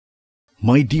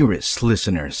My dearest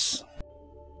listeners,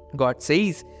 God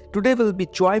says, today will be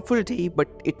joyful day, but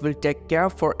it will take care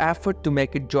for effort to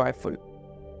make it joyful.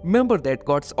 Remember that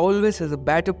God always has a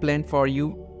better plan for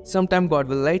you. Sometimes God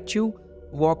will let you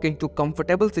walk into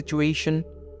comfortable situation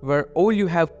where all you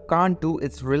have can't do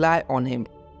is rely on Him.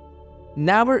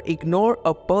 Never ignore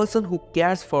a person who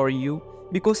cares for you,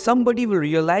 because somebody will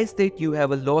realize that you have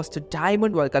lost a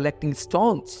diamond while collecting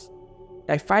stones.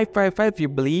 Type 555 if you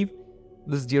believe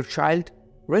this, dear child.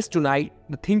 Rest tonight.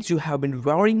 The things you have been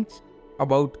worrying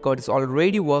about, God is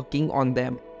already working on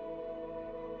them.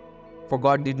 For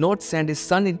God did not send His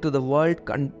Son into the world to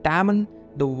contaminate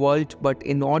the world, but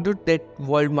in order that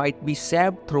world might be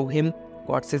saved through Him.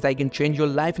 God says, I can change your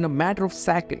life in a matter of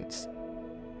seconds.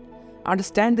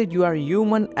 Understand that you are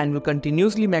human and will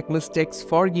continuously make mistakes.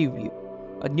 Forgive you.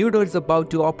 A new door is about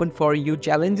to open for you.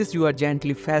 Challenges you are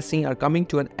gently facing are coming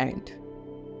to an end.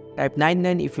 Type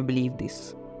 99 if you believe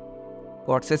this.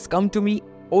 God says, come to me,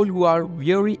 all who are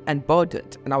weary and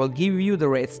burdened, and I will give you the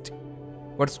rest.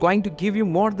 God is going to give you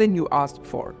more than you asked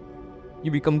for.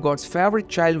 You become God's favorite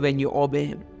child when you obey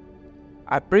Him.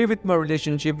 I pray with my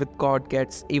relationship with God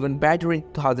gets even better in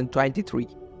 2023.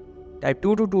 Type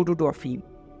 2222 affirm.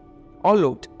 O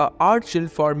Lord, a art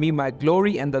shield for me, my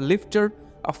glory, and the lifter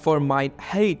up for mine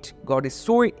hate. God is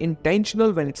so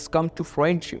intentional when it's come to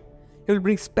friendship. He will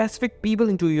bring specific people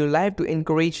into your life to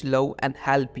encourage, love, and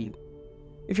help you.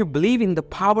 If you believe in the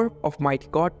power of mighty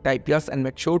God, type yes and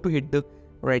make sure to hit the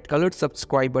red colored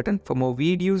subscribe button for more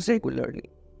videos regularly.